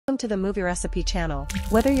to the Movie Recipe channel.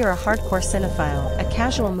 Whether you're a hardcore cinephile, a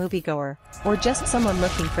casual moviegoer, or just someone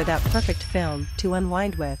looking for that perfect film to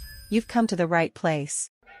unwind with, you've come to the right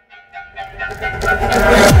place.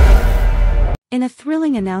 In a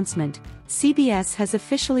thrilling announcement, CBS has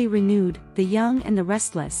officially renewed The Young and the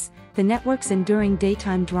Restless, the network's enduring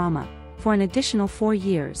daytime drama, for an additional 4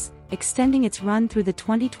 years, extending its run through the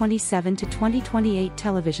 2027 to 2028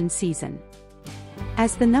 television season.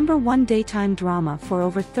 As the #1 daytime drama for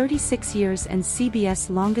over 36 years and CBS'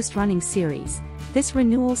 longest-running series, this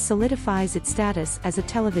renewal solidifies its status as a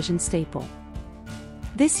television staple.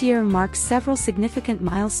 This year marks several significant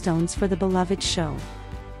milestones for the beloved show.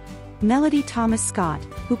 Melody Thomas Scott,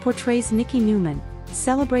 who portrays Nikki Newman,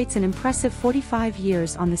 celebrates an impressive 45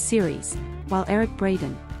 years on the series, while Eric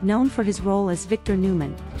Braeden, known for his role as Victor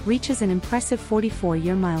Newman, reaches an impressive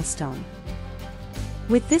 44-year milestone.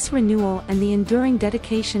 With this renewal and the enduring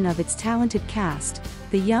dedication of its talented cast,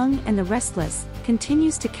 The Young and the Restless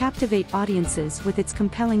continues to captivate audiences with its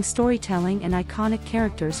compelling storytelling and iconic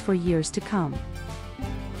characters for years to come.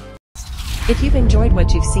 If you've enjoyed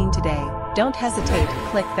what you've seen today, don't hesitate to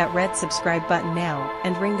click that red subscribe button now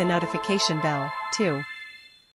and ring the notification bell, too.